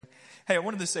Hey, I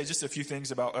wanted to say just a few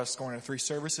things about us going to 3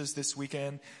 services this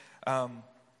weekend.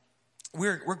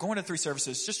 We're going to 3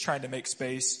 services just trying to make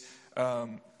space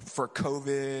for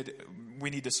COVID. We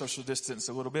need to social distance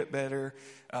a little bit better.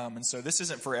 And so this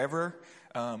isn't forever.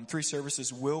 3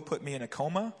 services will put me in a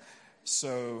coma.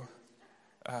 So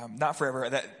not forever.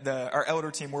 Our elder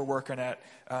team, we're working at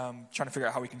trying to figure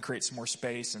out how we can create some more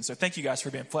space. And so thank you guys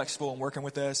for being flexible and working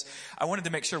with us. I wanted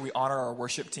to make sure we honor our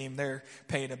worship team. They're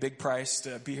paying a big price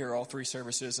to be here all 3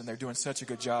 services, and they're doing such a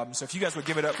good job. And so if you guys would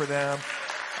give it up for them,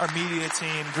 our media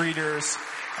team, greeters,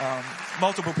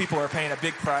 multiple people are paying a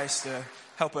big price to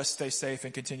help us stay safe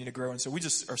and continue to grow. And so we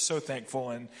just are so thankful,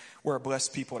 and we're a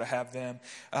blessed people to have them.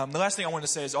 The last thing I want to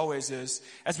say, as always, is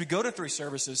as we go to 3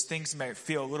 services, things may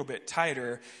feel a little bit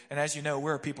tighter. And as you know,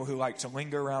 we're people who like to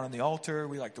linger around on the altar.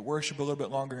 We like to worship a little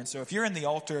bit longer. And so if you're in the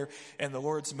altar and the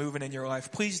Lord's moving in your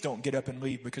life, please don't get up and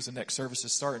leave because the next service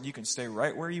is starting. You can stay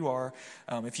right where you are.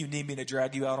 If you need me to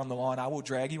drag you out on the lawn, I will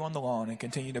drag you on the lawn and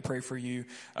continue to pray for you.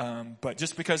 But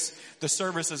just because the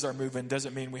services are moving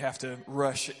doesn't mean we have to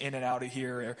rush in and out of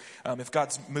here. If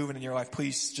God's moving in your life,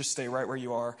 please just stay right where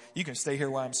you are. You can stay here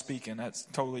while I'm speaking. That's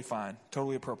totally fine.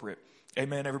 Totally appropriate.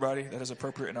 Amen, everybody. That is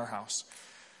appropriate in our house.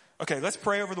 Okay, let's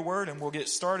pray over the word and we'll get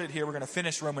started here. We're going to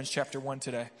finish Romans chapter 1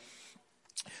 today.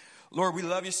 Lord, we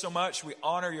love you so much. We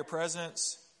honor your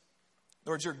presence.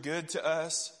 Lord, you're good to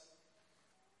us.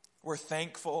 We're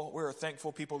thankful. We're a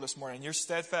thankful people this morning. Your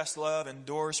steadfast love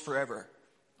endures forever.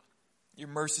 Your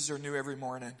mercies are new every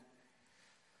morning.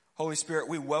 Holy Spirit,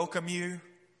 we welcome you.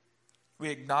 We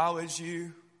acknowledge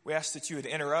you. We ask that you would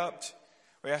interrupt.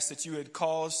 We ask that you would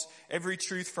cause every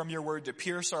truth from your word to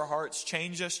pierce our hearts,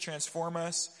 change us, transform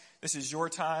us. This is your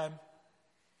time.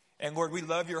 And Lord, we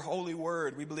love your holy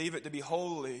word. We believe it to be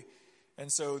holy.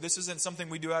 And so this isn't something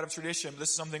we do out of tradition. This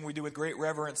is something we do with great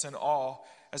reverence and awe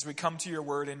as we come to your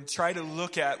word and try to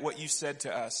look at what you said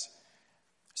to us.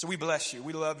 So we bless you.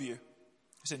 We love you.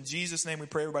 It's in Jesus' name we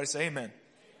pray. Everybody say amen.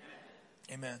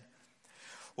 Amen. Amen.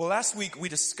 Well, last week we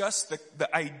discussed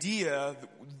the idea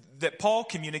that Paul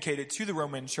communicated to the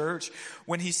Roman church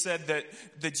when he said that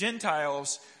the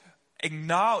Gentiles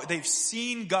they've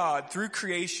seen God through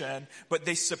creation, but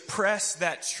they suppress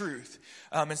that truth.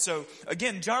 And so,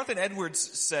 again, Jonathan Edwards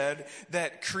said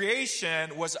that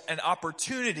creation was an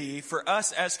opportunity for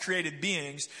us as created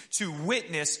beings to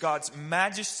witness God's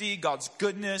majesty, God's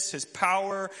goodness, his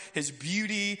power, his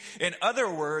beauty. In other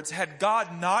words, had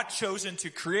God not chosen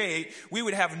to create, we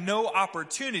would have no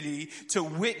opportunity to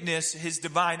witness his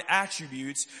divine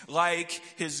attributes like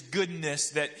his goodness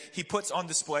that he puts on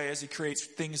display as he creates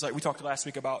things like we talked last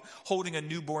week about holding a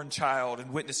newborn child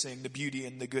and witnessing the beauty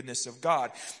and the goodness of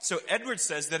God. So Edwards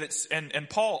says that it's, and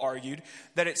Paul argued,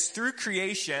 that it's through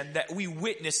creation that we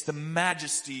witness the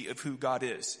majesty of who God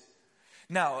is.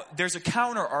 Now, there's a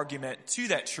counter argument to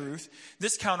that truth.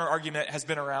 This counter argument has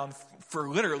been around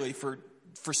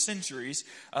for centuries.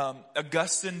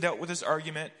 Augustine dealt with this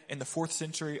argument in the 4th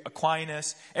century.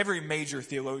 Aquinas, every major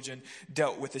theologian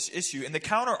dealt with this issue. And the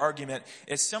counter argument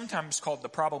is sometimes called the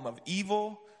problem of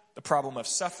evil, the problem of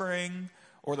suffering,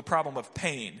 or the problem of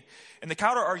pain. And the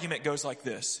counter argument goes like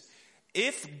this.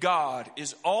 If God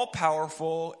is all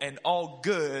powerful and all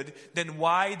good, then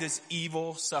why does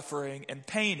evil, suffering, and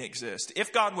pain exist?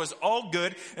 If God was all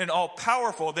good and all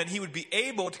powerful, then he would be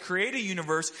able to create a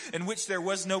universe in which there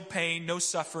was no pain, no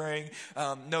suffering,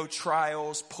 no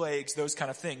trials, plagues, those kind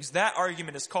of things. That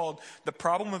argument is called the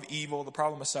problem of evil, the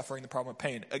problem of suffering, the problem of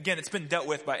pain. Again, it's been dealt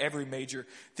with by every major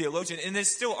theologian, and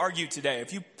it's still argued today.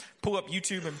 If you pull up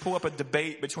YouTube and pull up a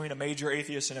debate between a major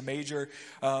atheist and a major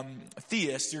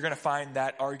theist, you're going to find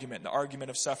that argument, the argument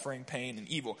of suffering, pain, and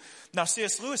evil. Now,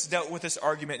 C.S. Lewis dealt with this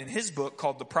argument in his book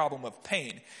called The Problem of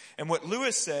Pain. And what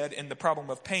Lewis said in The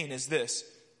Problem of Pain is this.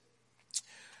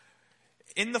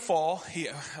 In the fall,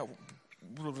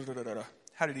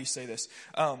 how did he say this?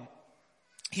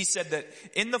 He said that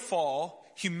in the fall,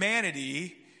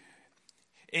 humanity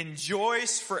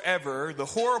enjoys forever the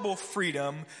horrible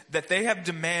freedom that they have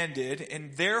demanded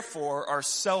and therefore are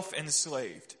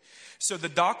self-enslaved. So the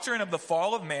doctrine of the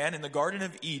fall of man in the Garden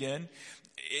of Eden,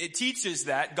 it teaches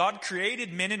that God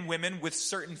created men and women with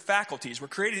certain faculties. We're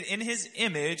created in his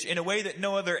image in a way that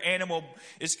no other animal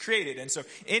is created. And so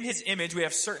in his image, we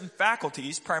have certain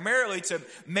faculties, primarily to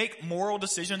make moral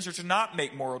decisions or to not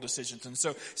make moral decisions. And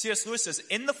so C.S. Lewis says,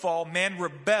 in the fall, man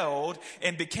rebelled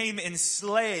and became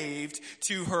enslaved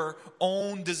to her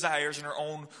own desires and her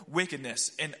own wickedness.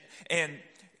 And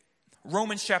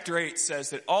Romans chapter 8 says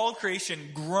that all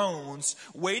creation groans,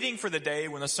 waiting for the day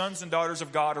when the sons and daughters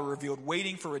of God are revealed,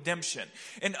 waiting for redemption.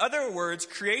 In other words,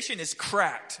 creation is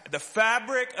cracked. The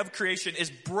fabric of creation is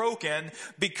broken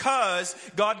because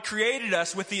God created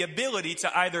us with the ability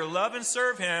to either love and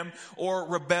serve Him or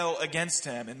rebel against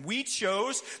Him. And we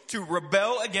chose to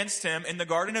rebel against Him in the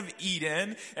Garden of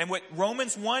Eden. And what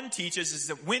Romans 1 teaches is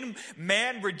that when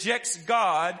man rejects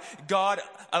God, God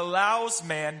allows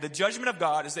man, the judgment of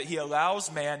God is that He allows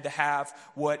man to have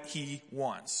what he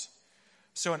wants.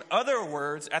 So in other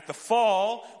words, at the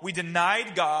fall, we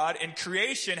denied God and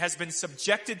creation has been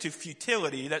subjected to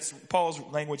futility. That's Paul's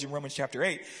language in Romans chapter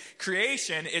 8.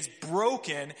 Creation is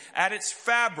broken at its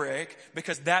fabric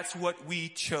because that's what we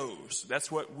chose. That's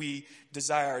what we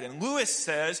desired. And Lewis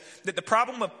says that the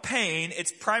problem of pain,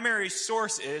 its primary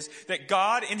source is that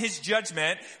God in His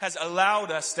judgment has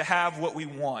allowed us to have what we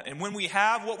want. And when we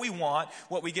have what we want,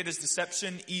 what we get is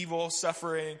deception, evil,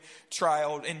 suffering,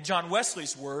 trial. In John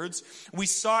Wesley's words, we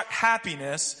sought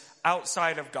happiness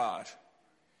outside of God.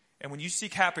 And when you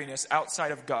seek happiness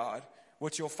outside of God,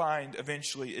 what you'll find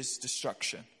eventually is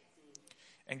destruction.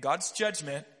 And God's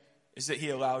judgment is that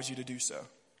He allows you to do so.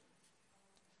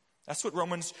 That's what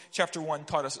Romans chapter 1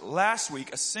 taught us last week,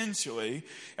 essentially.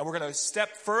 And we're going to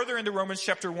step further into Romans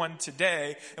chapter 1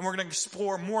 today, and we're going to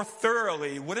explore more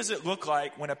thoroughly what does it look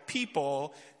like when a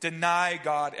people deny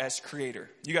God as creator.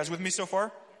 You guys with me so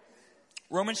far?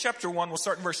 Romans chapter 1, we'll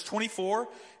start in verse 24,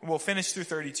 and we'll finish through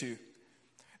 32.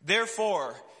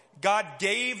 Therefore, God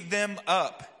gave them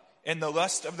up in the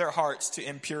lust of their hearts to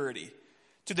impurity,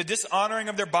 to the dishonoring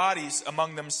of their bodies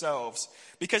among themselves,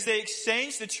 because they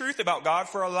exchanged the truth about God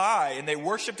for a lie, and they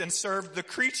worshipped and served the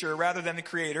creature rather than the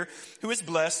Creator, who is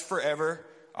blessed forever.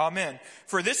 Amen.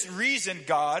 For this reason,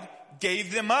 God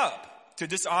gave them up to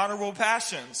dishonorable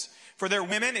passions. For their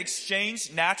women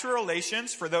exchanged natural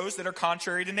relations for those that are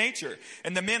contrary to nature.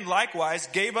 And the men likewise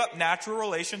gave up natural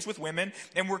relations with women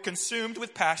and were consumed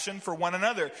with passion for one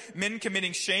another, men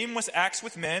committing shameless acts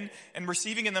with men and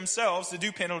receiving in themselves the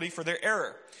due penalty for their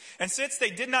error. And since they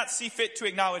did not see fit to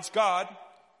acknowledge God,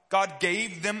 God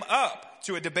gave them up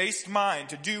to a debased mind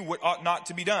to do what ought not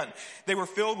to be done. They were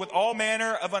filled with all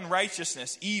manner of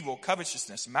unrighteousness, evil,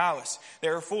 covetousness, malice. They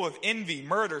are full of envy,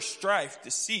 murder, strife,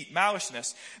 deceit,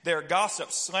 maliciousness. They are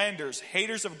gossips, slanders,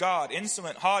 haters of God,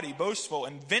 insolent, haughty, boastful,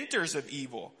 inventors of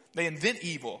evil. They invent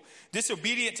evil,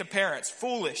 disobedient to parents,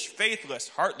 foolish, faithless,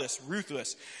 heartless,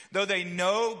 ruthless. Though they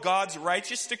know God's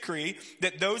righteous decree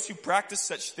that those who practice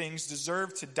such things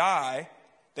deserve to die,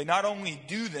 they not only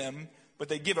do them, but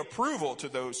they give approval to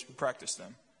those who practice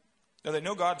them. Now they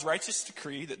know God's righteous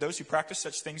decree that those who practice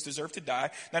such things deserve to die.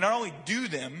 They not only do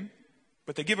them,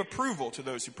 but they give approval to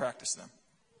those who practice them.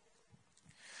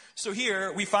 So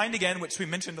here we find again, which we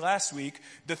mentioned last week,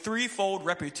 the threefold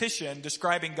repetition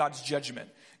describing God's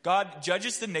judgment. God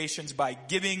judges the nations by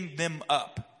giving them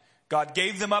up. God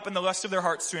gave them up in the lust of their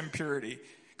hearts to impurity.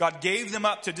 God gave them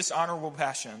up to dishonorable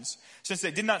passions. Since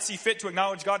they did not see fit to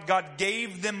acknowledge God, God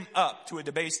gave them up to a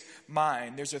debased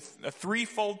mind. There's a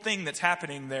threefold thing that's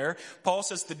happening there. Paul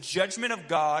says the judgment of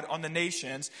God on the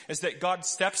nations is that God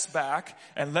steps back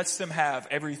and lets them have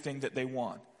everything that they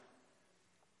want.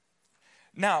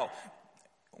 Now,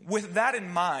 with that in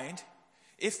mind,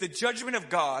 if the judgment of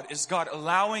God is God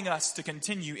allowing us to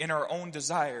continue in our own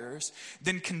desires,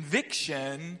 then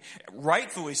conviction,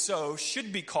 rightfully so,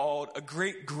 should be called a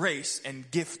great grace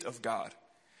and gift of God.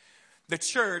 The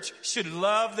church should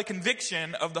love the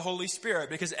conviction of the Holy Spirit,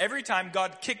 because every time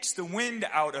God kicks the wind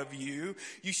out of you,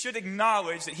 you should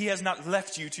acknowledge that He has not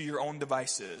left you to your own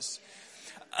devices.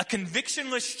 A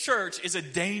convictionless church is a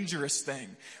dangerous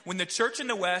thing. When the church in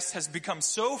the West has become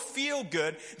so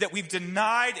feel-good that we've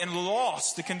denied and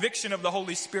lost the conviction of the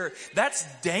Holy Spirit, that's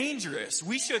dangerous.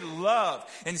 We should love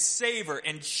and savor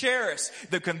and cherish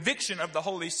the conviction of the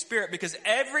Holy Spirit, because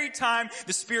every time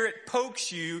the Spirit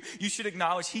pokes you, you should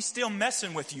acknowledge He's still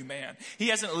messing with you, man. He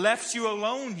hasn't left you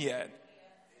alone yet.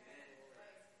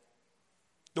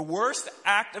 The worst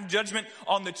act of judgment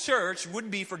on the church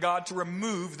would be for God to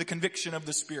remove the conviction of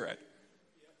the Spirit.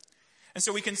 And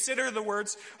so we consider the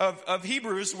words of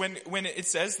Hebrews when it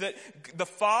says that the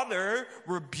Father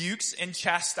rebukes and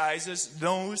chastises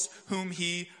those whom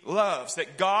He loves.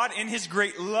 That God, in His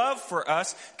great love for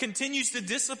us, continues to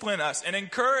discipline us and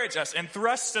encourage us and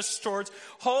thrust us towards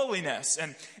holiness.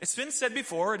 And it's been said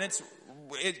before, and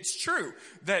it's true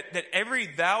that every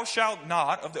thou shalt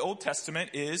not of the Old Testament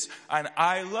is an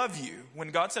I love you. When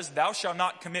God says thou shalt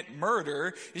not commit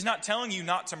murder, He's not telling you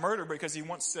not to murder because He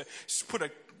wants to put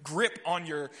a grip on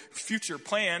your future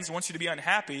plans, wants you to be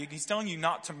unhappy. He's telling you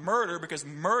not to murder because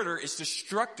murder is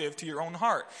destructive to your own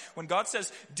heart. When God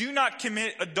says, do not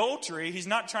commit adultery, he's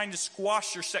not trying to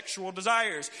squash your sexual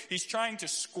desires. He's trying to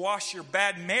squash your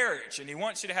bad marriage. And he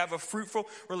wants you to have a fruitful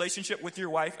relationship with your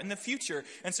wife in the future.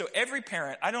 And so every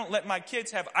parent, I don't let my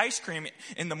kids have ice cream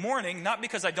in the morning, not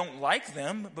because I don't like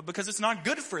them, but because it's not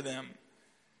good for them.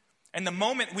 And the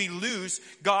moment we lose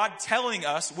God telling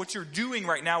us what you're doing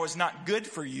right now is not good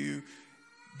for you,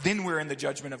 then we're in the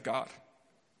judgment of God.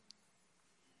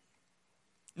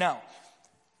 Now,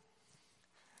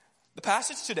 the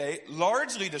passage today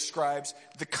largely describes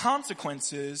the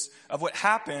consequences of what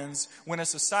happens when a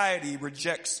society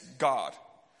rejects God.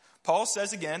 Paul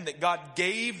says again that God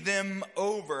gave them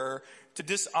over to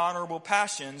dishonorable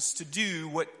passions to do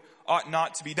what ought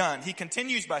not to be done. He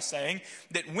continues by saying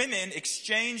that women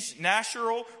exchanged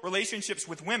natural relationships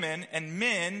with women and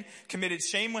men committed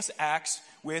shameless acts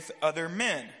with other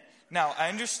men. Now, I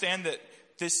understand that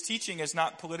this teaching is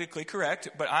not politically correct,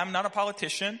 but I'm not a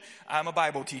politician. I'm a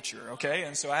Bible teacher, okay?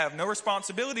 And so I have no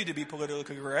responsibility to be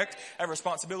politically correct. I have a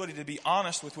responsibility to be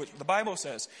honest with what the Bible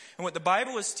says. And what the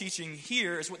Bible is teaching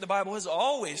here is what the Bible has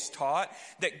always taught,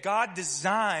 that God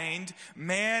designed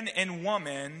man and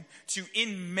woman to,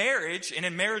 in marriage and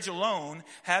in marriage alone,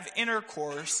 have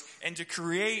intercourse and to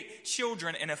create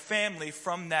children and a family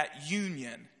from that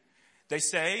union.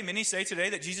 Many say today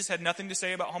that Jesus had nothing to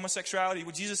say about homosexuality.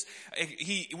 What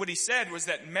he said was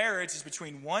that marriage is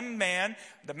between one man.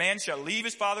 The man shall leave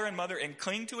his father and mother and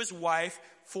cling to his wife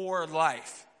for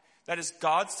life. That is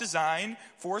God's design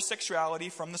for sexuality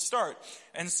from the start.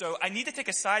 And so I need to take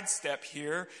a sidestep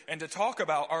here and to talk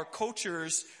about our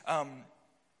culture's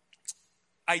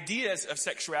ideas of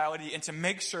sexuality and to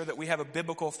make sure that we have a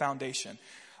biblical foundation.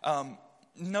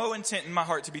 No intent in my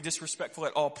heart to be disrespectful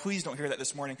at all. Please don't hear that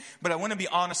this morning. But I want to be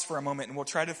honest for a moment and we'll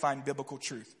try to find biblical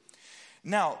truth.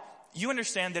 Now, you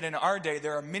understand that in our day,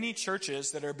 there are many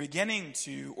churches that are beginning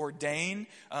to ordain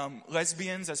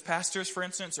lesbians as pastors, for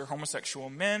instance, or homosexual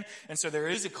men. And so there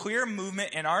is a clear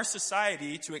movement in our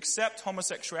society to accept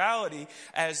homosexuality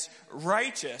as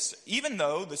righteous, even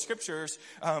though the scriptures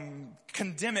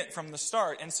condemn it from the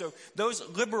start. And so those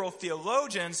liberal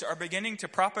theologians are beginning to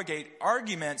propagate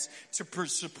arguments to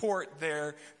support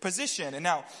their position. And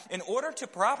now, in order to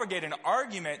propagate an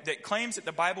argument that claims that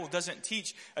the Bible doesn't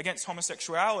teach against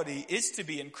homosexuality, is to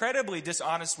be incredibly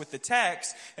dishonest with the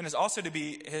text and is also to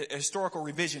be a historical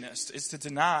revisionist, is to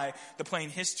deny the plain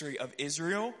history of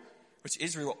Israel, which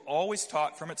Israel always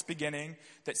taught from its beginning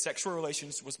that sexual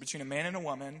relations was between a man and a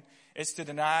woman. It's to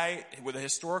deny with a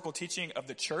historical teaching of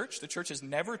the church. The church has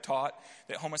never taught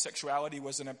that homosexuality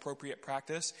was an appropriate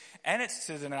practice. And it's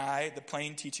to deny the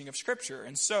plain teaching of Scripture.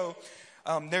 And so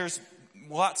there's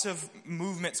lots of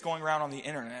movements going around on the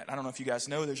internet. I don't know if you guys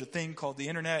know, there's a thing called the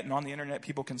internet. And on the internet,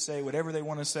 people can say whatever they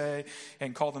want to say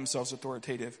and call themselves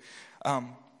authoritative.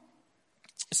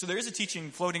 So there is a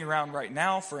teaching floating around right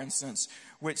now, for instance,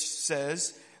 which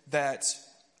says that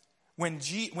when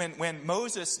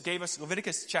Moses gave us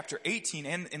Leviticus chapter 18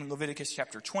 and in Leviticus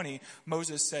chapter 20,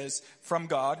 Moses says from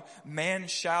God, man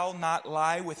shall not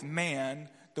lie with man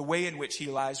the way in which he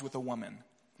lies with a woman.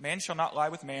 Man shall not lie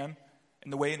with man in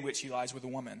the way in which he lies with a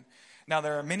woman. Now,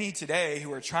 there are many today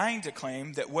who are trying to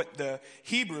claim that what the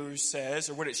Hebrews says,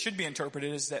 or what it should be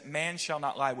interpreted, is that man shall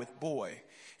not lie with boy.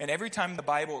 And every time the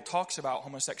Bible talks about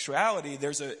homosexuality,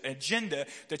 there's an agenda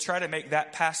to try to make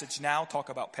that passage now talk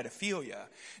about pedophilia.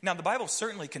 Now, the Bible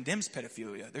certainly condemns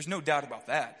pedophilia. There's no doubt about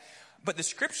that. But the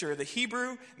scripture, the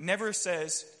Hebrew, never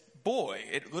says boy.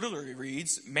 It literally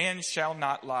reads, man shall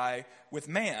not lie with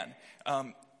man.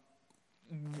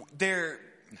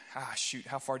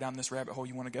 How far down this rabbit hole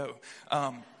you want to go?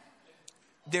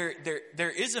 There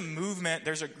is a movement,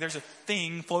 there's a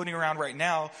thing floating around right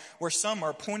now where some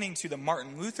are pointing to the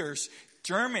Martin Luther's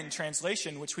German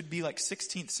translation, which would be like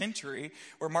 16th century,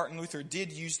 where Martin Luther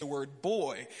did use the word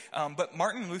boy. But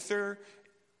Martin Luther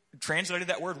translated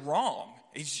that word wrong.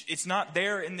 It's not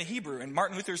there in the Hebrew, and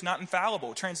Martin Luther's not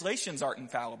infallible. Translations aren't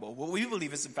infallible. What we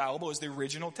believe is infallible is the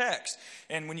original text.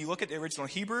 And when you look at the original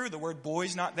Hebrew, the word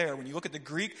boy's not there. When you look at the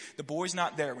Greek, the boy's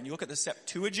not there. When you look at the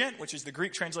Septuagint, which is the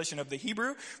Greek translation of the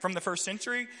Hebrew from the first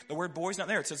century, the word boy's not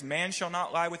there. It says man shall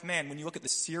not lie with man. When you look at the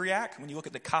Syriac, when you look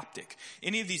at the Coptic,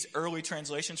 any of these early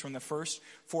translations from the first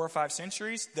 4 or 5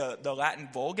 centuries, the Latin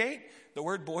Vulgate, the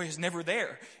word boy is never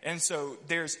there. And so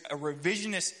there's a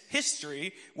revisionist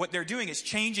history. What they're doing is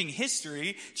changing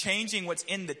history, changing what's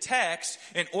in the text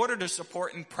in order to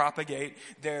support and propagate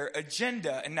their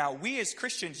agenda. And now we as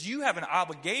Christians, you have an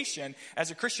obligation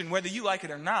as a Christian, whether you like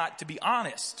it or not, to be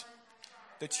honest.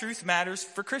 The truth matters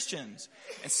for Christians.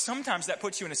 And sometimes that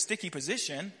puts you in a sticky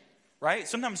position, right?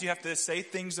 Sometimes you have to say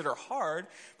things that are hard,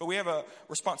 but we have a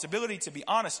responsibility to be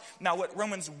honest. Now, what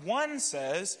Romans 1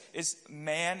 says is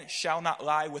man shall not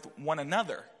lie with one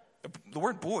another. The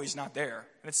word boy is not there.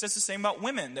 And it says the same about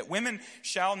women, that women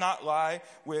shall not lie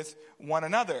with one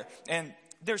another. And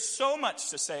there's so much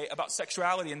to say about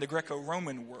sexuality in the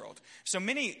Greco-Roman world. So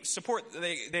many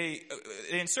they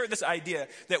insert this idea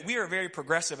that we are very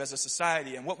progressive as a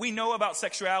society, and what we know about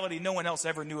sexuality, no one else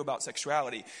ever knew about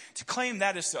sexuality. To claim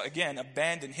that is to, again,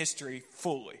 abandon history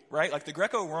fully, right? Like the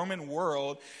Greco-Roman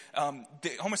world,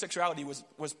 the homosexuality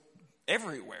was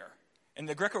everywhere. In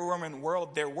the Greco-Roman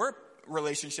world, there were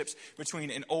relationships between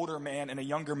an older man and a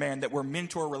younger man that were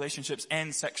mentor relationships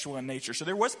and sexual in nature. So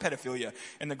there was pedophilia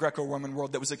in the Greco-Roman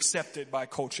world that was accepted by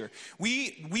culture.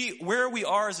 Where we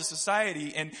are as a society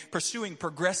in pursuing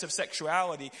progressive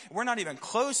sexuality, we're not even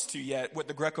close to yet what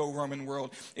the Greco-Roman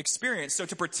world experienced. So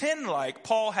to pretend like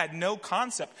Paul had no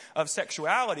concept of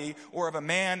sexuality or of a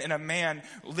man and a man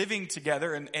living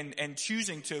together and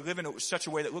choosing to live in such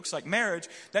a way that looks like marriage,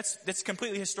 that's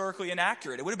completely historically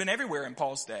inaccurate. It would have been everywhere in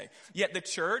Paul's day. Yet the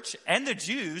church and the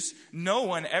Jews, no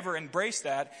one ever embraced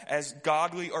that as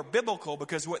godly or biblical,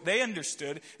 because what they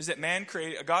understood is that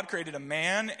God created a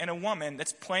man and a woman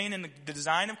that's plain in the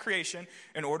design of creation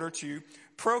in order to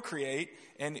procreate.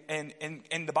 And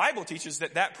the Bible teaches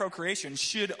that procreation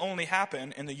should only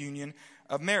happen in the union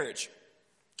of marriage.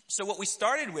 So what we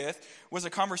started with was a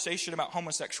conversation about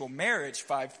homosexual marriage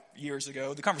 5 years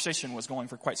ago. The conversation was going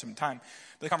for quite some time.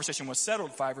 The conversation was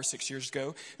settled 5 or 6 years ago.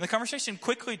 And the conversation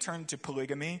quickly turned to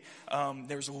polygamy.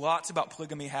 There's lots about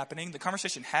polygamy happening. The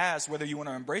conversation has, whether you want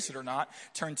to embrace it or not,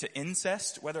 turned to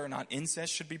incest, whether or not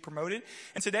incest should be promoted.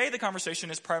 And today the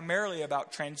conversation is primarily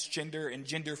about transgender and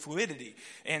gender fluidity.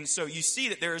 And so you see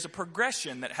that there is a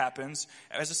progression that happens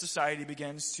as a society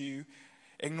begins to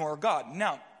ignore God.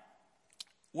 Now,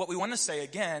 what we want to say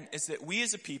again is that we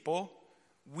as a people,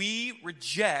 we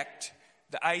reject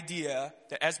the idea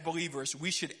that as believers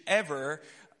we should ever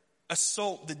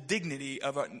assault the dignity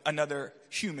of another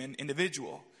human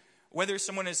individual. Whether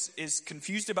someone is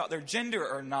confused about their gender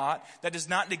or not, that does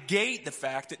not negate the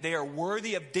fact that they are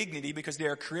worthy of dignity because they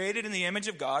are created in the image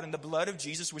of God and the blood of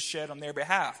Jesus was shed on their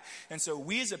behalf. And so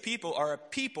we as a people are a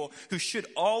people who should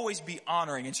always be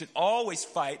honoring and should always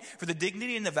fight for the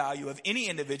dignity and the value of any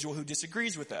individual who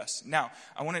disagrees with us. Now,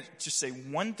 I want to just say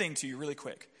one thing to you really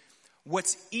quick.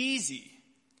 What's easy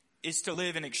is to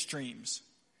live in extremes.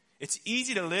 It's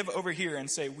easy to live over here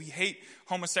and say we hate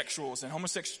homosexuals and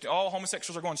all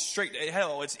homosexuals are going straight to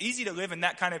hell. It's easy to live in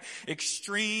that kind of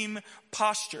extreme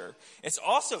posture. It's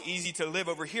also easy to live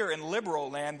over here in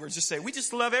liberal land where just say we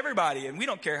just love everybody and we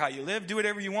don't care how you live. Do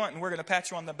whatever you want and we're going to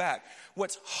pat you on the back.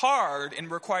 What's hard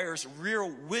and requires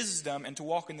real wisdom and to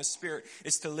walk in the Spirit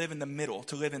is to live in the middle,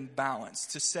 to live in balance.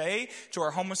 To say to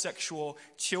our homosexual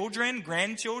children,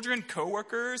 grandchildren,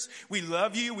 coworkers, we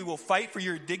love you, we will fight for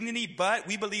your dignity, but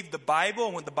we believe the Bible,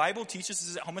 and what the Bible teaches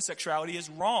is that homosexuality is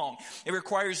wrong. It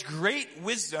requires great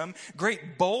wisdom,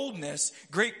 great boldness,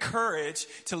 great courage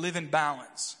to live in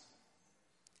balance.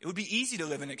 It would be easy to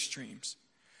live in extremes.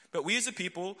 But we as a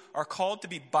people are called to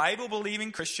be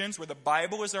Bible-believing Christians where the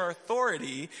Bible is our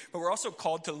authority, but we're also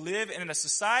called to live in a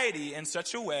society in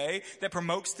such a way that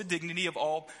promotes the dignity of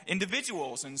all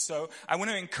individuals. And so I want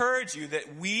to encourage you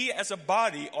that we as a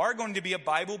body are going to be a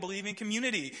Bible-believing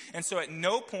community. And so at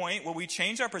no point will we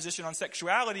change our position on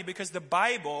sexuality because the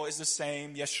Bible is the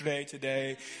same yesterday,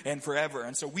 today, and forever.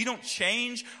 And so we don't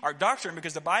change our doctrine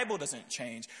because the Bible doesn't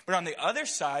change. But on the other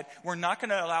side, we're not going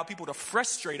to allow people to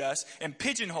frustrate us and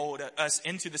pigeonhole us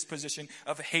into this position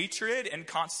of hatred and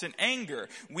constant anger.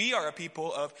 We are a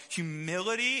people of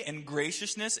humility and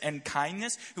graciousness and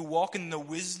kindness who walk in the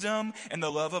wisdom and the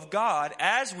love of God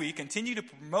as we continue to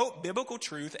promote biblical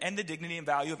truth and the dignity and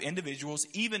value of individuals,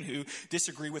 even who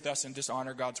disagree with us and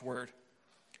dishonor God's word.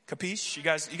 Capiche? You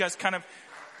guys kind of,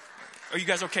 are you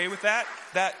guys okay with that?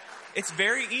 That it's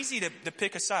very easy to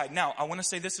pick a side. Now, I want to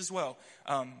say this as well.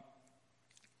 I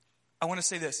want to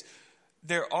say this.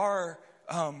 There are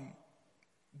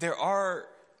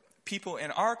people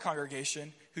in our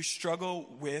congregation who struggle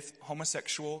with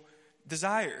homosexual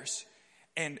desires.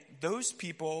 And those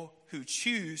people who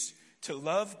choose to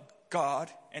love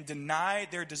God and deny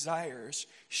their desires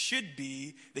should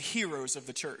be the heroes of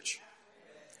the church.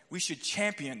 We should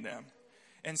champion them.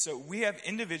 And so we have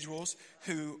individuals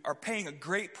who are paying a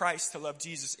great price to love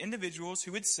Jesus. Individuals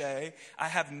who would say, I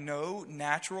have no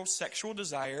natural sexual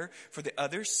desire for the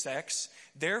other sex.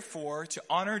 Therefore, to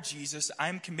honor Jesus, I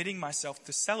am committing myself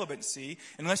to celibacy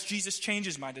unless Jesus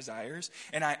changes my desires.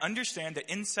 And I understand that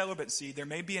in celibacy, there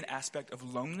may be an aspect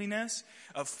of loneliness,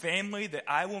 of family that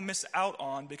I will miss out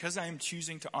on because I am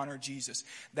choosing to honor Jesus.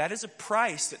 That is a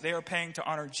price that they are paying to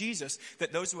honor Jesus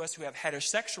that those of us who have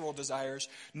heterosexual desires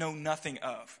know nothing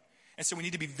of. And so we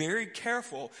need to be very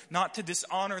careful not to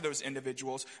dishonor those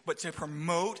individuals, but to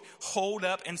promote, hold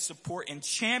up, and support and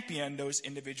champion those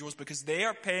individuals because they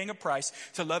are paying a price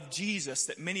to love Jesus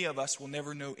that many of us will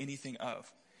never know anything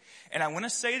of. And I want to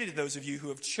say to those of you who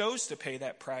have chose to pay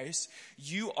that price,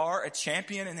 you are a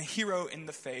champion and a hero in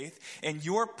the faith, and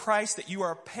your price that you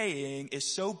are paying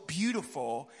is so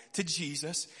beautiful to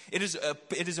Jesus. It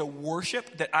is a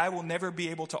worship that I will never be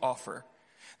able to offer.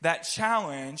 That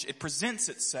challenge, it presents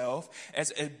itself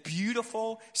as a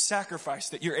beautiful sacrifice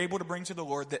that you're able to bring to the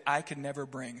Lord that I could never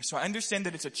bring. So I understand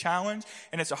that it's a challenge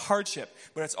and it's a hardship,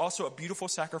 but it's also a beautiful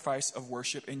sacrifice of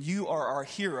worship. And you are our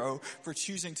hero for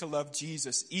choosing to love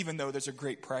Jesus, even though there's a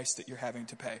great price that you're having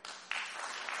to pay.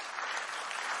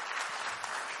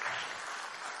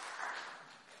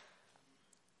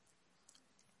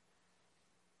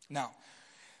 Now,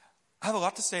 I have a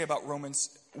lot to say about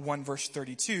Romans 1 verse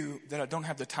 32 that I don't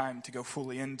have the time to go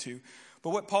fully into. But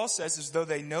what Paul says is though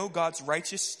they know God's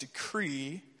righteous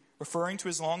decree, referring to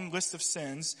his long list of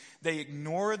sins, they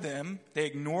ignore them, they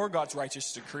ignore God's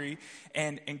righteous decree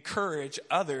and encourage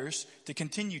others to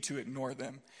continue to ignore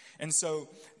them. And so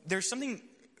there's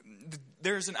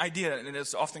an idea, and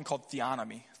it's often called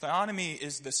theonomy. Theonomy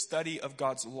is the study of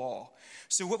God's law.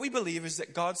 So what we believe is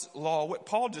that God's law, what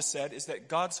Paul just said, is that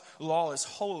God's law is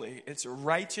holy. It's a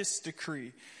righteous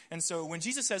decree. And so when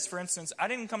Jesus says, for instance, I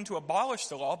didn't come to abolish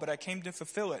the law, but I came to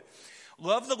fulfill it.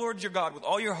 Love the Lord your God with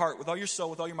all your heart, with all your soul,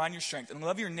 with all your mind, your strength, and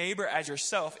love your neighbor as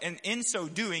yourself. And in so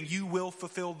doing, you will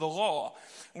fulfill the law.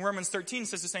 And Romans 13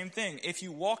 says the same thing. If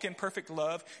you walk in perfect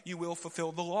love, you will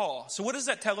fulfill the law. So what does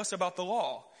that tell us about the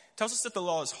law? It tells us that the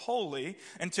law is holy,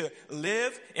 and to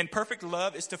live in perfect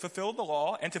love is to fulfill the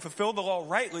law, and to fulfill the law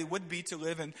rightly would be to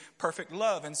live in perfect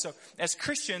love. And so as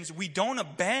Christians, we don't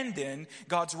abandon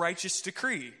God's righteous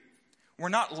decree. We're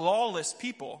not lawless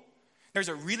people. There's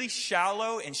a really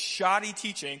shallow and shoddy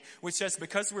teaching which says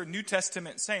because we're New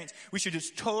Testament saints, we should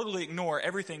just totally ignore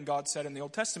everything God said in the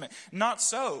Old Testament. Not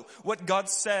so. What God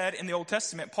said in the Old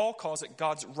Testament, Paul calls it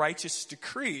God's righteous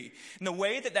decree. And the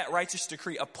way that that righteous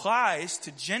decree applies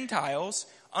to Gentiles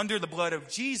under the blood of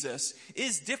Jesus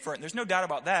is different. There's no doubt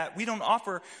about that. We don't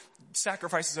offer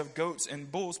sacrifices of goats and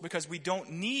bulls because we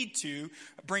don't need to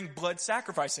bring blood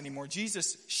sacrifice anymore.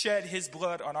 Jesus shed his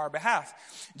blood on our behalf.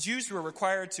 Jews were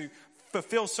required to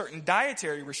fulfill certain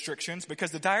dietary restrictions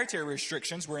because the dietary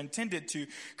restrictions were intended to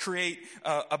create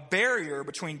a barrier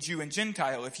between Jew and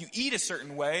Gentile. If you eat a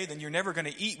certain way, then you're never going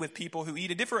to eat with people who eat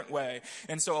a different way.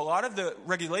 And so a lot of the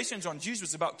regulations on Jews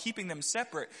was about keeping them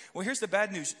separate. Well, here's the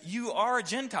bad news. You are a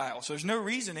Gentile, so there's no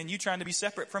reason in you trying to be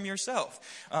separate from yourself.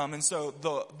 And so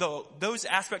those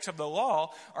aspects of the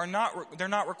law are they're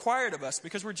not required of us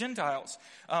because we're Gentiles.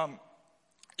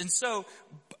 And so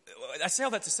I say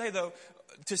all that to say, though,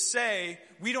 to say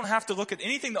we don't have to look at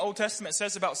anything the Old Testament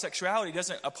says about sexuality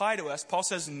doesn't apply to us. Paul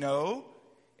says, no,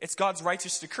 it's God's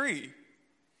righteous decree.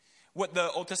 What the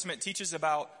Old Testament teaches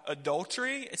about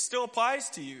adultery, it still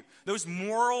applies to you. Those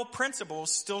moral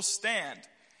principles still stand.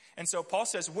 And so Paul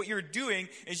says what you're doing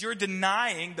is you're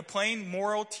denying the plain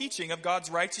moral teaching of God's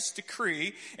righteous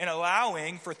decree and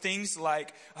allowing for things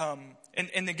like,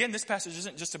 and again, this passage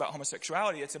isn't just about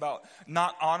homosexuality. It's about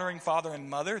not honoring father and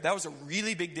mother. That was a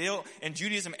really big deal in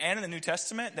Judaism and in the New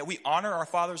Testament, that we honor our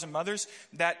fathers and mothers.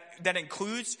 That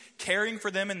includes caring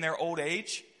for them in their old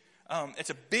age. It's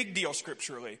a big deal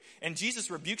scripturally. And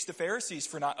Jesus rebukes the Pharisees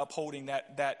for not upholding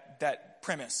that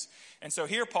premise. And so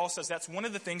here Paul says that's one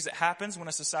of the things that happens when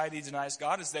a society denies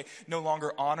God is they no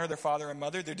longer honor their father and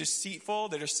mother. They're deceitful,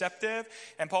 they're deceptive.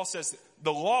 And Paul says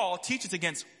the law teaches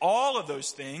against all of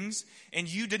those things,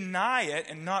 and you deny it.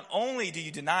 And not only do you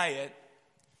deny it,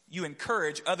 you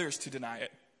encourage others to deny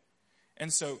it.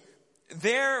 And so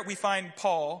there we find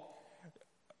Paul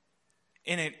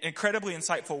in an incredibly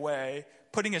insightful way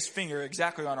putting his finger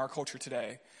exactly on our culture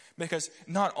today. Because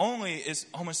not only is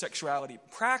homosexuality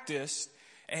practiced,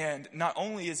 and not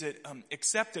only is it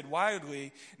accepted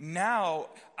widely, now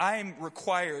I'm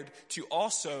required to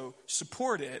also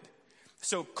support it.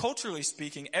 So culturally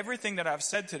speaking, everything that I've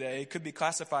said today could be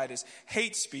classified as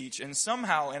hate speech. And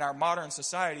somehow in our modern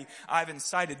society, I've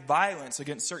incited violence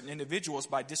against certain individuals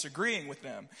by disagreeing with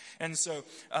them. And so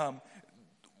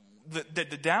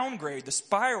the downgrade, the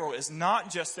spiral is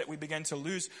not just that we begin to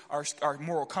lose our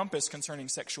moral compass concerning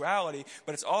sexuality,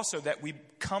 but it's also that we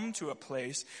come to a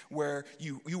place where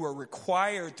you are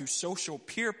required through social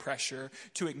peer pressure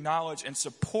to acknowledge and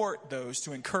support those,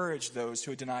 to encourage those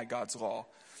who deny God's law.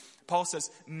 Paul says,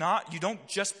 you don't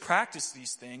just practice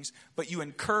these things, but you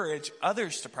encourage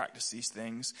others to practice these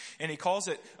things. And he calls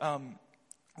it,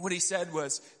 what he said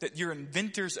was that you're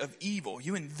inventors of evil.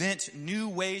 You invent new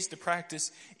ways to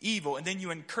practice evil, and then you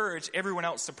encourage everyone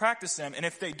else to practice them. And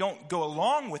if they don't go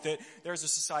along with it, there's a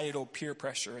societal peer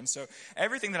pressure. And so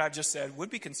everything that I've just said would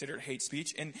be considered hate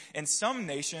speech. And in some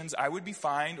nations, I would be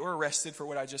fined or arrested for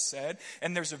what I just said.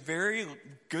 And there's a very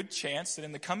good chance that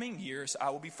in the coming years, I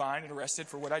will be fined and arrested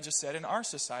for what I just said in our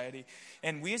society.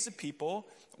 And we as a people,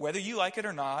 whether you like it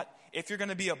or not, if you're going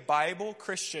to be a Bible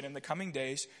Christian in the coming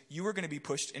days, you are going to be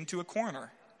pushed into a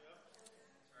corner.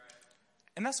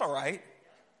 And that's all right.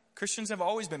 Christians have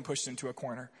always been pushed into a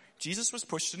corner. Jesus was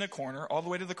pushed in a corner all the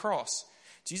way to the cross.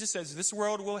 Jesus says, this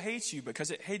world will hate you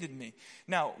because it hated me.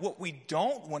 Now, what we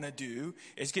don't want to do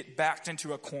is get backed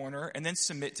into a corner and then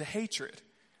submit to hatred.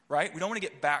 Right? We don't want to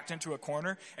get backed into a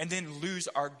corner and then lose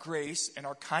our grace and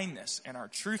our kindness and our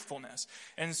truthfulness.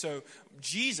 And so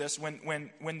Jesus,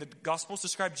 when the Gospels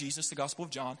describe Jesus, the Gospel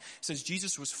of John, says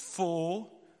Jesus was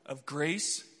full of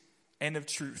grace and of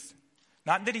truth.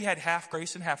 Not that he had half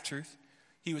grace and half truth.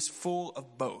 He was full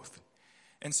of both.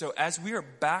 And so as we are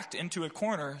backed into a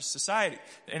corner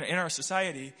in our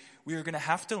society, we are going to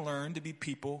have to learn to be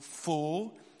people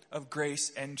full of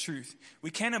grace and truth.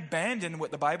 We can't abandon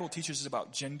what the Bible teaches us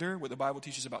about gender, what the Bible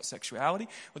teaches about sexuality,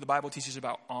 what the Bible teaches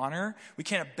about honor. We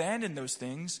can't abandon those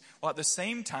things, while at the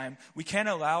same time, we can't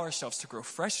allow ourselves to grow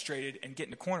frustrated and get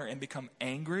in a corner and become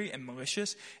angry and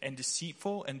malicious and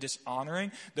deceitful and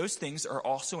dishonoring. Those things are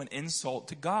also an insult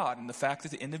to God, and the fact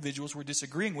that the individuals we're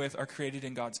disagreeing with are created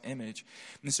in God's image.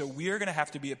 And so we are going to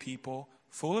have to be a people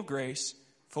full of grace,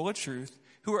 full of truth,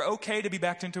 who are okay to be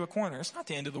backed into a corner. It's not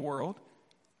the end of the world.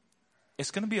 It's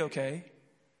going to be okay.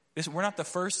 We're not the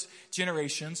first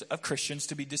generations of Christians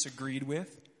to be disagreed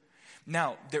with.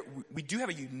 Now, we do have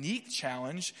a unique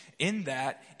challenge in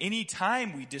that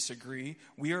anytime we disagree,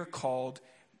 we are called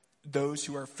those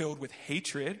who are filled with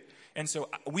hatred. And so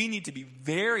we need to be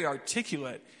very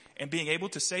articulate and being able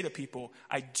to say to people,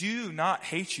 I do not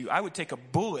hate you. I would take a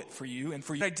bullet for you and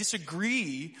for you. I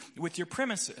disagree with your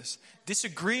premises.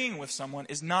 Disagreeing with someone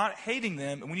is not hating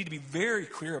them, and we need to be very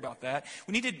clear about that.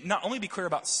 We need to not only be clear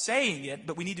about saying it,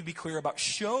 but we need to be clear about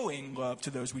showing love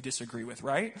to those we disagree with,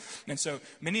 right? And so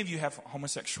many of you have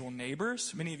homosexual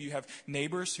neighbors. Many of you have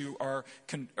neighbors who are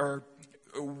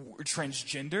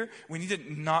transgender. We need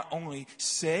to not only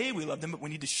say we love them, but we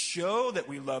need to show that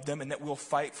we love them and that we'll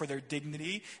fight for their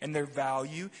dignity and their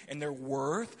value and their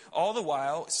worth, all the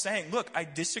while saying, look, I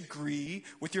disagree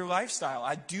with your lifestyle.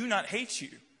 I do not hate you.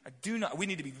 We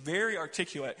need to be very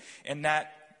articulate in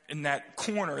that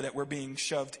corner that we're being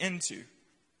shoved into.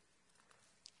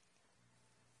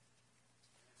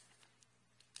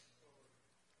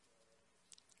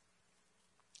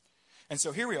 And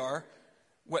so here we are.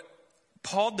 What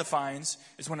Paul defines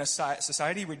is when a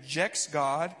society rejects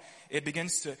God, it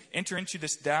begins to enter into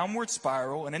this downward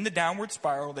spiral. And in the downward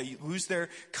spiral, they lose their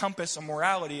compass of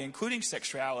morality, including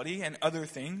sexuality and other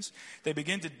things. They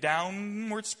begin to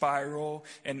downward spiral.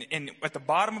 And at the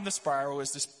bottom of the spiral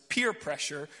is this peer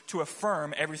pressure to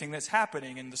affirm everything that's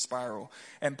happening in the spiral.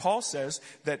 And Paul says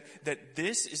that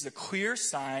this is a clear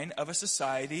sign of a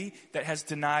society that has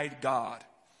denied God.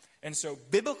 And so,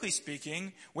 biblically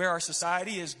speaking, where our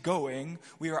society is going,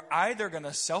 we are either going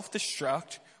to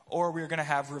self-destruct or we're going to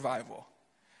have revival.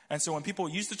 And so when people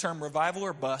use the term revival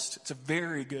or bust, it's a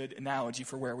very good analogy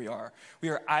for where we are. We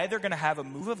are either going to have a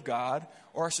move of God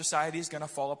or our society is going to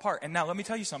fall apart. And now let me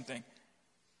tell you something.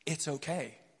 It's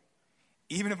okay.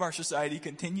 Even if our society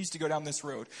continues to go down this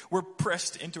road, we're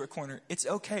pressed into a corner. It's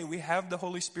okay. We have the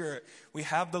Holy Spirit. We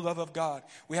have the love of God.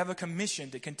 We have a commission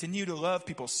to continue to love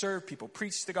people, serve people,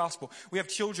 preach the gospel. We have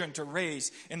children to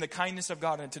raise in the kindness of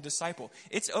God and to disciple.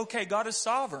 It's okay. God is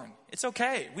sovereign. It's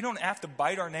okay. We don't have to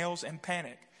bite our nails and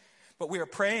panic. But we are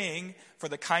praying for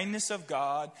the kindness of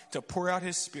God to pour out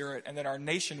His Spirit and that our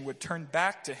nation would turn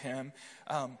back to Him,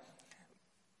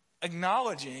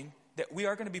 acknowledging that we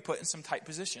are going to be put in some tight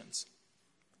positions.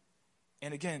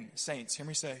 And again, saints, hear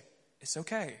me say, it's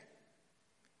okay.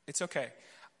 It's okay.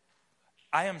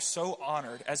 I am so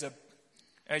honored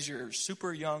as your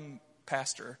super young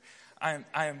pastor.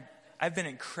 I've been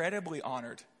incredibly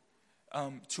honored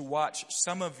to watch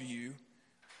some of you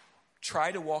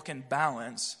try to walk in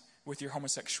balance with your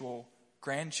homosexual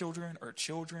grandchildren or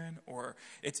children. Or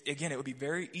it would be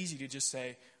very easy to just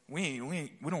say, we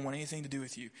don't want anything to do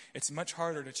with you. It's much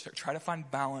harder to try to find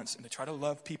balance and to try to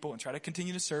love people and try to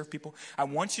continue to serve people. I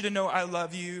want you to know I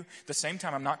love you. At the same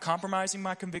time, I'm not compromising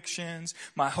my convictions.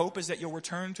 My hope is that you'll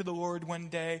return to the Lord one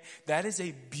day. That is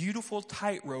a beautiful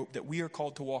tightrope that we are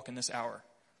called to walk in this hour.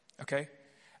 Okay?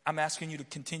 I'm asking you to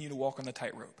continue to walk on the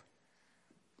tightrope.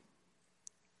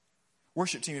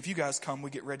 Worship team, if you guys come, we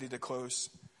get ready to close.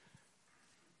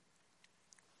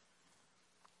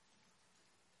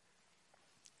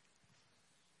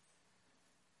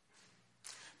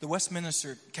 The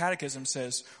Westminster Catechism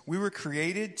says, we were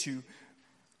created to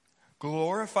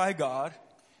glorify God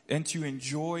and to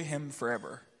enjoy Him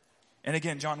forever. And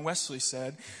again, John Wesley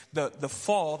said, the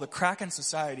fall, the crack in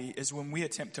society is when we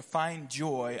attempt to find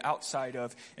joy outside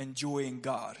of enjoying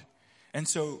God. And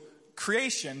so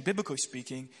creation, biblically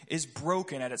speaking, is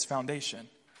broken at its foundation.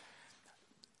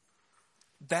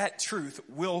 That truth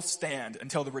will stand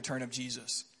until the return of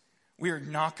Jesus. We are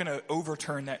not going to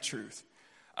overturn that truth.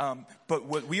 But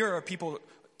what we are people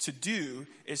to do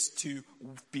is to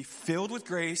be filled with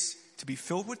grace, to be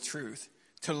filled with truth,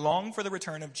 to long for the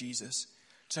return of Jesus,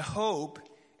 to hope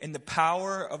in the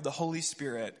power of the Holy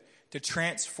Spirit to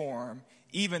transform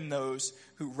even those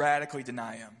who radically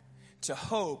deny Him. To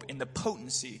hope in the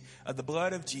potency of the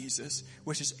blood of Jesus,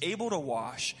 which is able to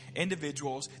wash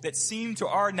individuals that seem to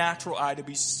our natural eye to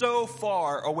be so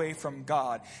far away from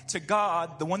God. To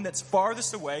God, the one that's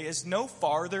farthest away is no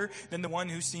farther than the one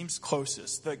who seems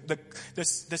closest.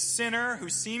 The sinner who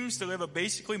seems to live a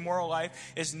basically moral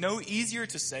life is no easier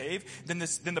to save than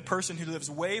the person who lives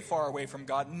way far away from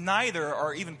God. Neither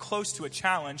are even close to a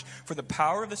challenge for the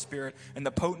power of the Spirit and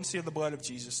the potency of the blood of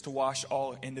Jesus to wash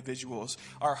all individuals.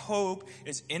 Our hope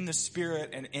is in the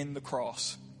Spirit and in the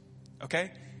cross. Okay?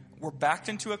 We're backed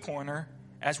into a corner.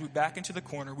 As we back into the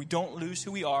corner, we don't lose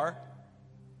who we are.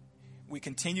 We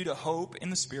continue to hope in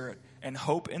the Spirit and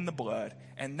hope in the blood.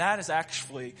 And that is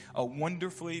actually a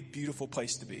wonderfully beautiful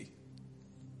place to be.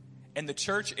 And the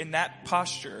church in that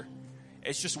posture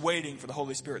is just waiting for the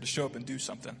Holy Spirit to show up and do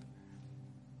something.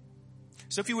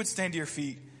 So if you would stand to your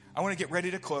feet, I want to get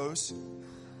ready to close.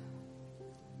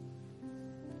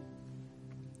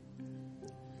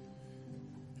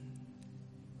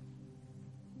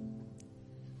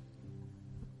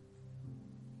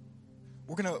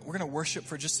 We're gonna worship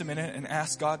for just a minute and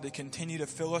ask God to continue to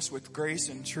fill us with grace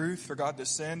and truth, for God to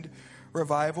send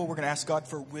revival. We're gonna ask God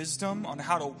for wisdom on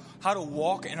how to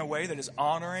walk in a way that is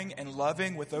honoring and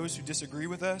loving with those who disagree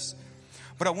with us.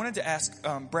 But I wanted to ask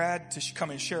Brad to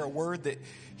come and share a word that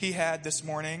he had this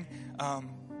morning.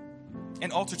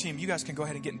 And altar team, you guys can go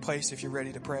ahead and get in place if you're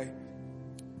ready to pray.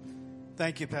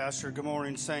 Thank you, Pastor. Good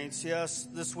morning, saints. Yes,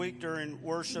 this week during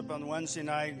worship on Wednesday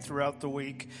night and throughout the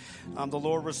week, the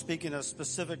Lord was speaking a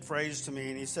specific phrase to me,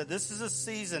 and He said, this is a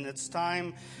season. It's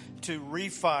time to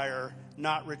refire,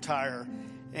 not retire.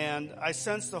 And I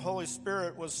sensed the Holy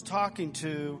Spirit was talking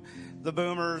to the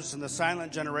boomers and the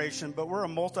silent generation, but we're a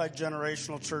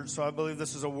multi-generational church, so I believe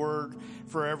this is a word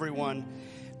for everyone.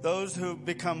 Those who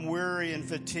become weary and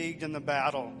fatigued in the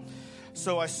battle.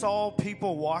 So I saw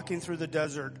people walking through the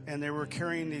desert, and they were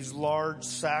carrying these large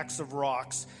sacks of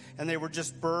rocks, and they were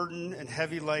just burdened and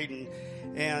heavy laden.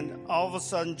 And all of a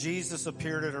sudden, Jesus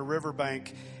appeared at a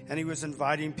riverbank, and He was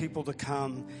inviting people to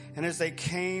come. And as they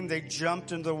came, they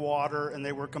jumped into the water, and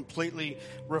they were completely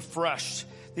refreshed.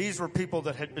 These were people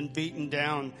that had been beaten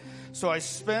down. So I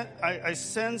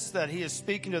sense that He is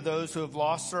speaking to those who have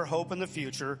lost their hope in the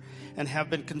future and have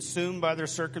been consumed by their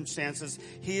circumstances.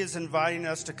 He is inviting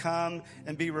us to come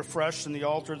and be refreshed in the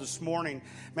altar this morning.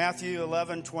 Matthew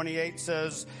 11:28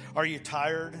 says, "Are you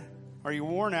tired? Are you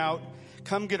worn out?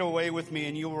 Come get away with me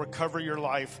and you will recover your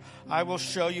life. I will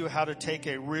show you how to take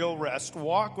a real rest.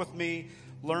 Walk with me,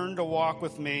 learn to walk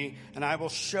with me, and I will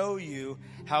show you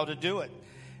how to do it."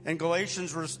 And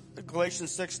Galatians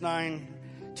 6:9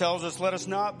 tells us, "Let us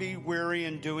not be weary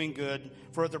in doing good,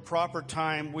 for at the proper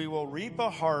time we will reap a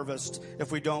harvest if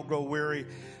we don't grow weary."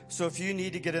 So if you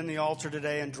need to get in the altar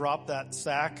today and drop that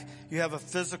sack, you have a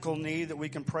physical need that we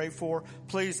can pray for,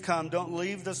 please come. Don't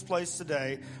leave this place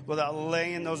today without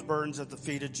laying those burdens at the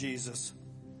feet of Jesus.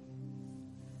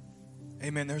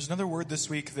 Amen. There's another word this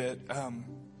week that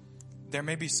there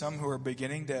may be some who are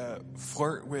beginning to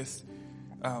flirt with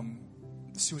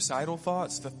suicidal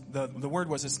thoughts. The word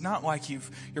was, it's not like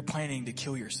you're planning to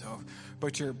kill yourself,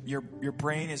 but your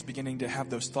brain is beginning to have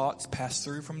those thoughts pass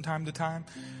through from time to time.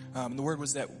 The word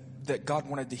was that that God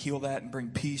wanted to heal that and bring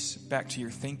peace back to your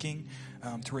thinking,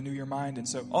 to renew your mind. And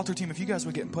so, altar team, if you guys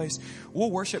would get in place,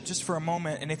 we'll worship just for a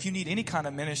moment. And if you need any kind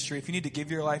of ministry, if you need to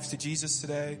give your life to Jesus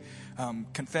today,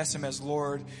 confess him as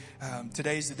Lord,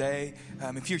 today's the day.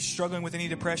 If you're struggling with any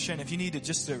depression, if you need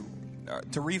to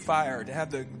refire, to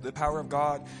have the power of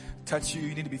God touch you,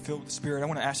 you need to be filled with the Spirit, I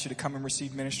want to ask you to come and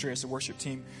receive ministry as the worship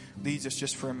team leads us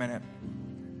just for a minute.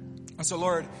 And so,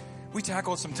 Lord, we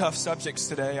tackled some tough subjects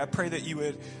today. I pray that you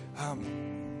would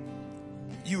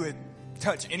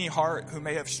touch any heart who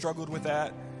may have struggled with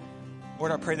that.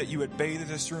 Lord, I pray that you would bathe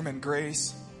this room in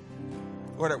grace.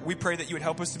 Lord, we pray that you would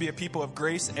help us to be a people of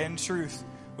grace and truth.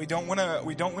 We don't want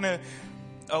to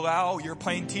allow your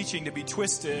plain teaching to be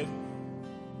twisted,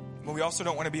 but we also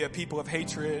don't want to be a people of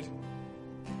hatred.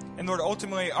 And Lord,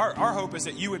 ultimately, our hope is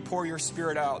that you would pour your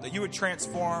Spirit out, that you would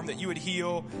transform, that you would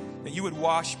heal, that you would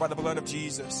wash by the blood of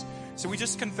Jesus. So we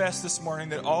just confess this morning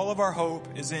that all of our hope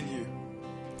is in you.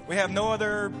 We have no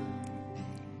other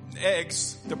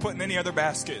eggs to put in any other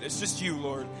basket. It's just you,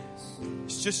 Lord.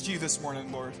 It's just you this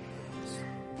morning, Lord.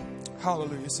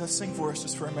 Hallelujah. So let's sing for us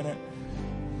just for a minute.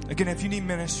 Again, if you need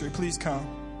ministry, please come.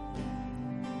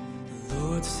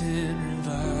 Lord, send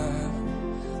revival.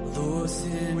 Lord,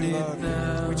 send We it love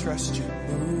now. you. We trust you.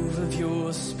 Move of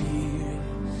your Spirit,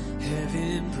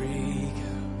 heaven break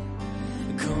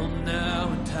out. Come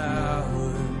now in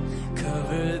power,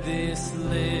 cover this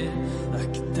land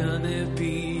like you've done it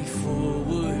before.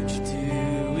 Would you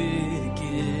do it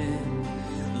again?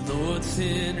 Lord,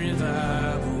 send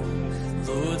revival.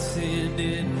 Lord, send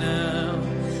it now.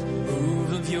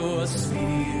 Move of your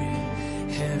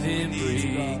Spirit, heaven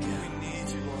break out.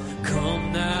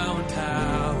 Come now in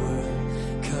power,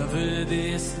 cover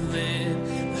this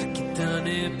land like you've done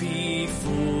it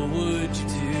before. Would you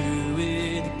do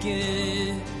it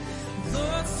again?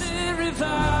 Lord, send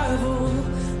revival.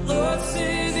 Lord,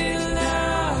 send it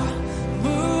now.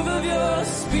 Move of your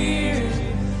Spirit,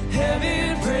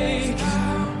 heaven break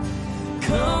out.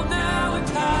 Come now in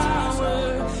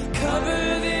power,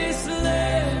 cover this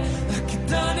land like you've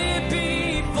done it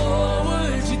before.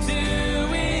 Would you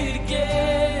do it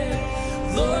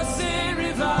again? Lord, send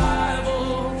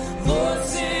revival. Lord,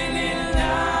 send it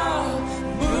now.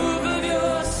 Move of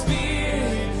your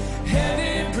Spirit,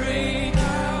 heaven break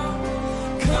out.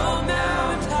 Come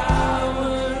now in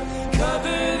power,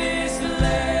 cover this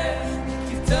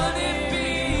land. You've done it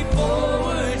before.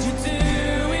 Would you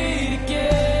do it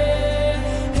again?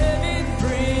 Heaven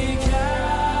break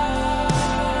out.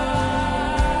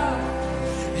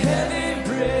 Heaven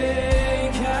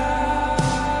break out.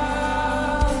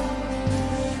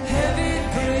 Heaven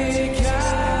break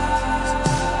out.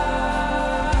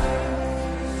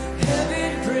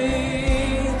 Heaven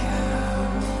break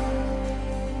out.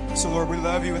 So, Lord, we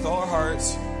love you with all our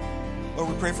hearts. Lord,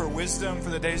 we pray for wisdom for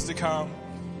the days to come.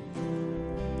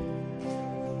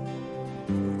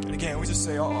 And again, we just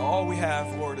say all we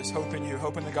have, Lord, is hope in you,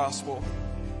 hope in the gospel.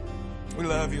 We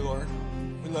love you, Lord.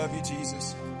 We love you,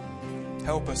 Jesus.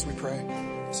 Help us, we pray.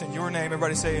 It's in your name.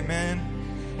 Everybody say amen.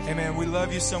 Amen. We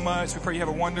love you so much. We pray you have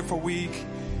a wonderful week.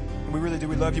 And we really do.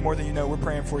 We love you more than you know. We're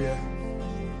praying for you.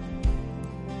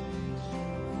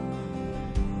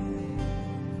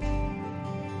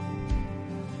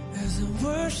 As I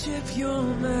worship your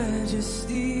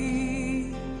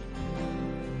majesty,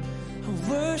 I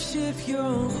worship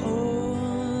your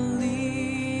holy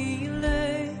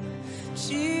name.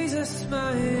 Jesus,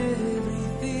 my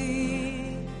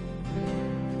everything,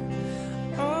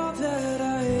 all that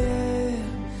I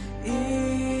am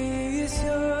is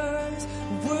yours.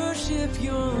 I worship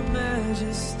your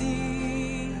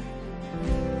majesty,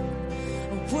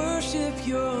 I worship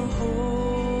your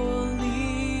holy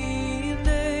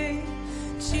name.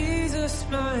 Jesus,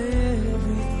 my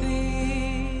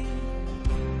everything,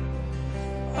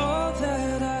 all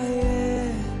that I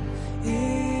am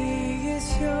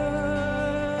is yours.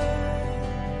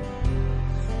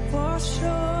 Wash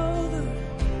over,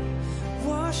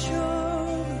 wash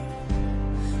over,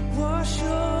 wash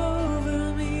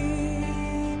over me.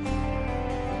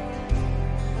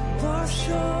 Wash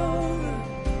over,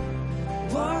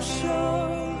 wash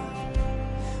over,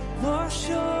 wash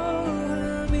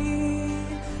over me.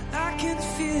 I can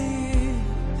feel you.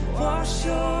 Wash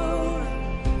over,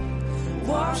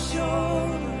 wash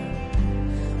over,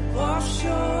 wash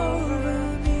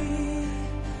over me.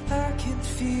 I can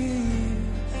feel you.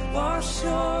 Wash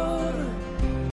over.